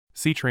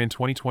C-TRAN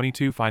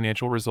 2022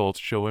 financial results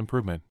show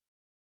improvement.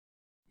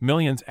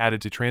 Millions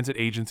added to transit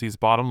agencies'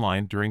 bottom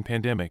line during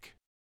pandemic.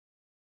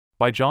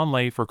 By John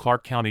Lay for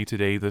Clark County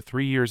today. The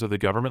 3 years of the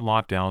government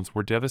lockdowns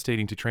were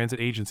devastating to transit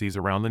agencies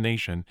around the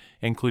nation,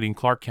 including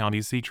Clark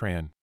County's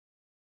C-TRAN.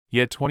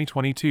 Yet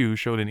 2022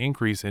 showed an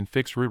increase in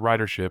fixed route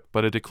ridership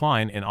but a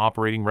decline in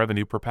operating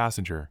revenue per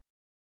passenger.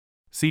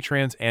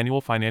 C-TRAN's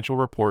annual financial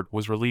report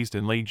was released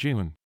in late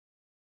June.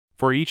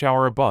 For each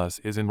hour a bus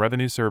is in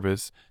revenue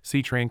service,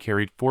 C-TRAN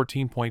carried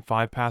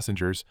 14.5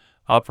 passengers,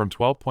 up from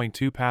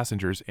 12.2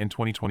 passengers in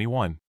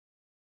 2021.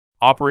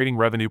 Operating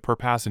revenue per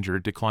passenger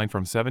declined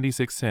from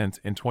 76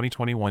 cents in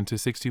 2021 to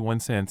 61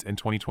 cents in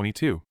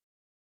 2022.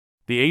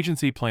 The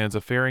agency plans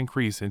a fare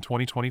increase in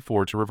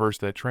 2024 to reverse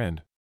that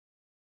trend.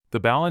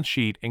 The balance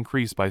sheet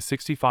increased by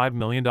 $65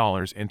 million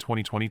in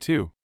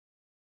 2022.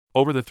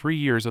 Over the 3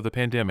 years of the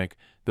pandemic,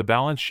 the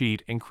balance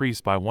sheet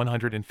increased by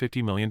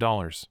 $150 million.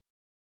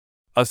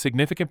 A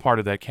significant part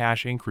of that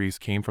cash increase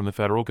came from the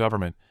federal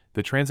government.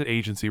 The transit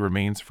agency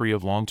remains free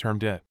of long-term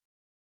debt.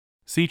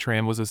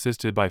 C-TRAN was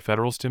assisted by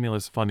federal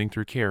stimulus funding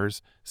through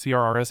CARES,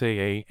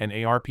 CRRSAA, and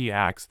ARP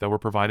acts that were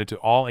provided to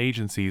all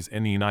agencies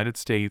in the United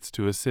States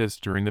to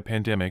assist during the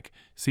pandemic,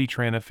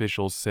 C-TRAN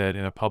officials said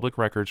in a public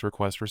records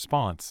request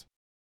response.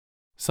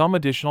 Some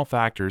additional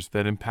factors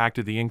that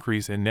impacted the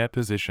increase in net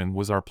position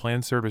was our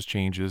planned service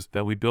changes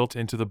that we built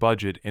into the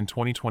budget in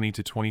 2020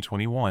 to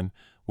 2021,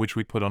 which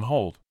we put on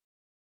hold.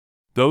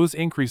 Those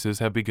increases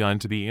have begun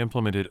to be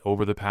implemented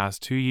over the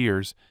past 2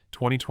 years,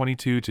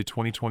 2022 to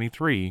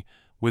 2023,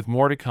 with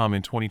more to come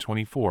in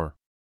 2024.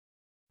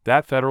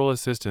 That federal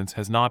assistance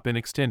has not been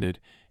extended,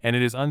 and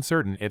it is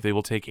uncertain if they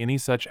will take any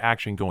such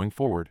action going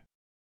forward.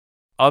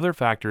 Other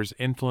factors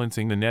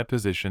influencing the net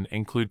position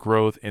include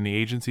growth in the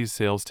agency's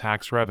sales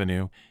tax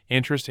revenue,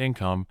 interest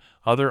income,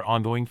 other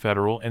ongoing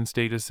federal and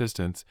state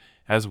assistance,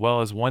 as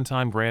well as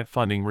one-time grant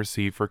funding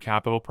received for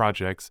capital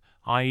projects,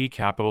 i.e.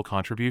 capital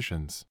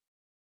contributions.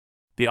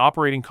 The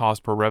operating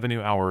cost per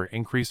revenue hour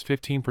increased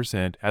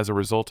 15% as a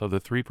result of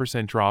the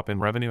 3% drop in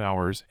revenue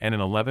hours and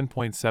an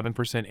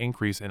 11.7%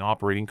 increase in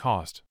operating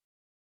cost.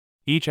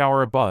 Each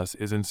hour a bus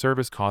is in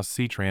service costs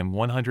C-TRAN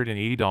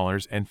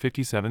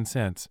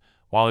 $180.57,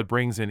 while it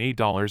brings in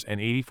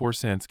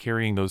 $8.84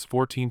 carrying those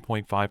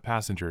 14.5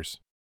 passengers.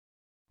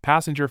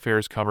 Passenger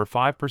fares cover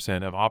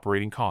 5% of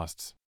operating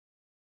costs.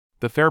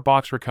 The fare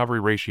box recovery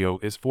ratio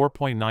is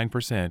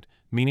 4.9%,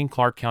 meaning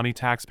Clark County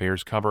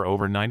taxpayers cover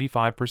over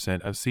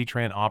 95% of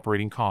C-TRAN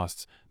operating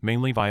costs,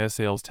 mainly via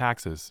sales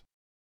taxes.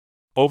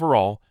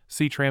 Overall,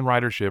 C-TRAN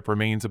ridership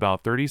remains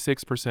about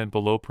 36%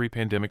 below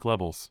pre-pandemic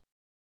levels.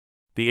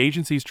 The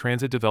agency's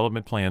transit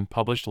development plan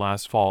published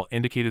last fall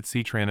indicated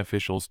C-TRAN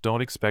officials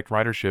don't expect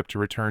ridership to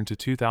return to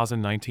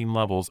 2019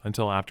 levels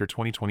until after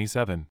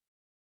 2027.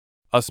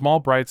 A small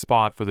bright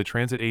spot for the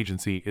transit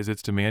agency is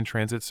its demand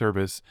transit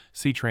service.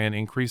 C-TRAN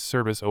increased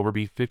service over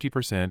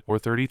 50% or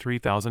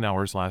 33,000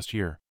 hours last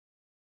year.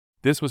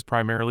 This was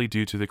primarily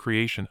due to the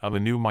creation of a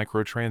new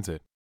microtransit.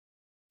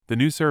 The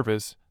new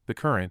service, the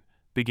Current,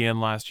 began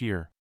last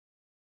year.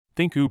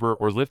 Think Uber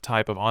or Lyft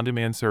type of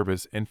on-demand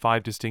service in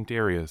 5 distinct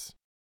areas.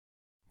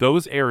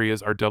 Those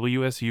areas are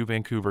WSU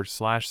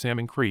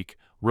Vancouver/Salmon Creek,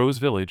 Rose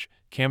Village,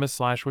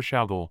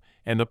 Camas/Washougal,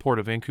 and the Port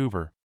of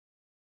Vancouver.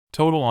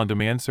 Total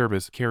on-demand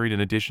service carried an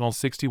additional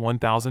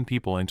 61,000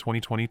 people in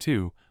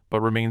 2022, but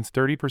remains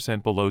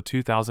 30% below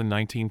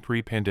 2019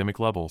 pre-pandemic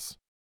levels.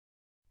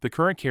 The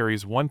Current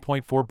carries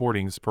 1.4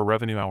 boardings per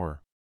revenue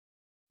hour.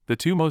 The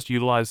two most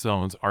utilized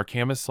zones are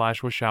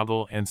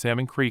Camas/Washougal and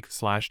Salmon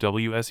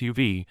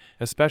Creek/WSUV,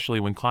 especially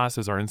when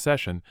classes are in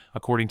session,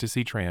 according to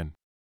C-TRAN.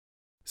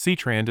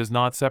 C-TRAN does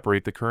not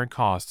separate the Current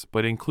costs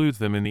but includes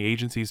them in the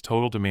agency's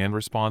total demand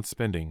response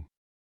spending.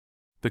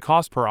 The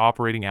cost per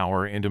operating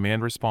hour in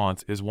demand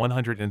response is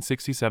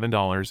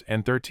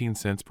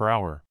 $167.13 per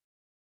hour.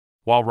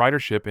 While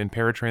ridership in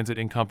paratransit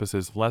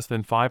encompasses less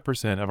than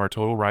 5% of our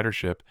total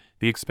ridership,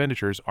 the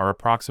expenditures are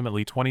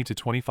approximately 20 to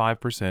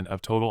 25%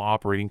 of total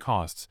operating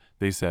costs,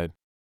 they said.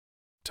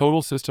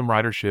 Total system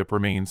ridership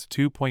remains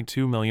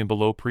 2.2 million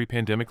below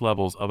pre-pandemic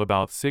levels of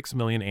about 6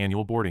 million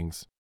annual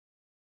boardings.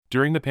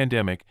 During the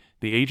pandemic,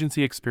 the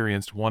agency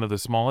experienced one of the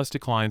smallest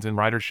declines in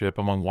ridership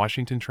among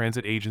Washington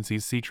transit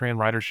agencies. C-TRAN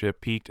ridership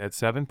peaked at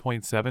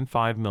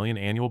 7.75 million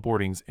annual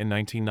boardings in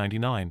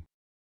 1999.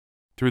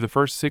 Through the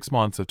first 6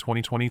 months of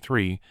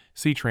 2023,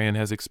 C-TRAN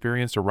has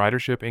experienced a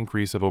ridership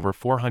increase of over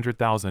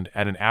 400,000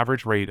 at an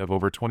average rate of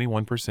over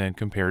 21%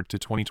 compared to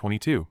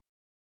 2022.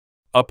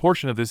 A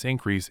portion of this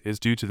increase is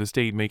due to the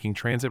state making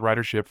transit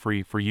ridership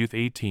free for youth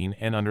 18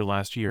 and under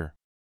last year.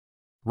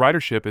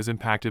 Ridership is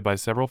impacted by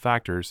several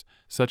factors,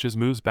 such as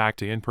moves back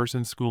to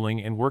in-person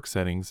schooling and work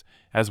settings,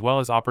 as well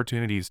as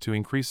opportunities to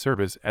increase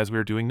service as we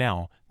are doing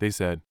now, they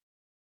said.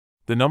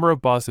 The number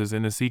of buses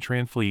in the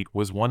C-TRAN fleet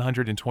was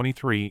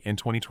 123 in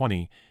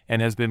 2020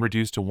 and has been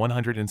reduced to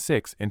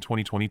 106 in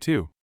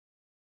 2022.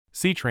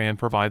 C-TRAN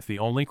provides the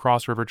only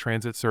cross-river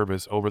transit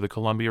service over the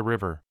Columbia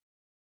River.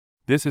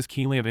 This is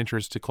keenly of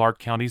interest to Clark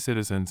County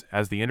citizens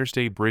as the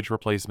Interstate Bridge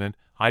Replacement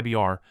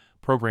 (IBR)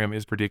 program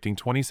is predicting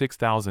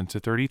 26,000 to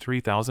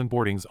 33,000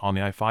 boardings on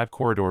the I-5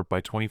 corridor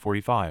by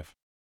 2045.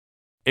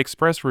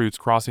 Express routes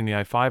crossing the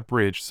I-5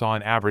 bridge saw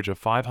an average of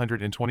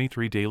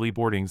 523 daily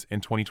boardings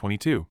in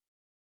 2022.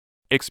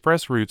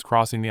 Express routes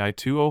crossing the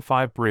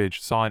I-205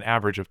 bridge saw an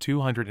average of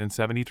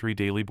 273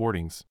 daily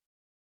boardings.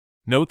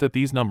 Note that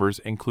these numbers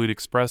include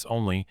express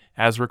only,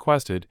 as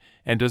requested,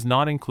 and does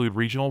not include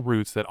regional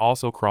routes that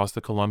also cross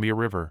the Columbia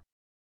River.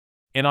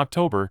 In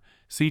October,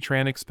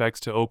 C-TRAN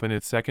expects to open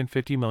its second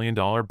 $50 million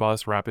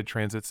bus rapid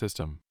transit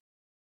system.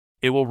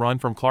 It will run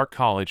from Clark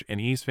College in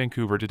East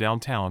Vancouver to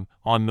downtown,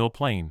 on Mill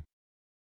Plain.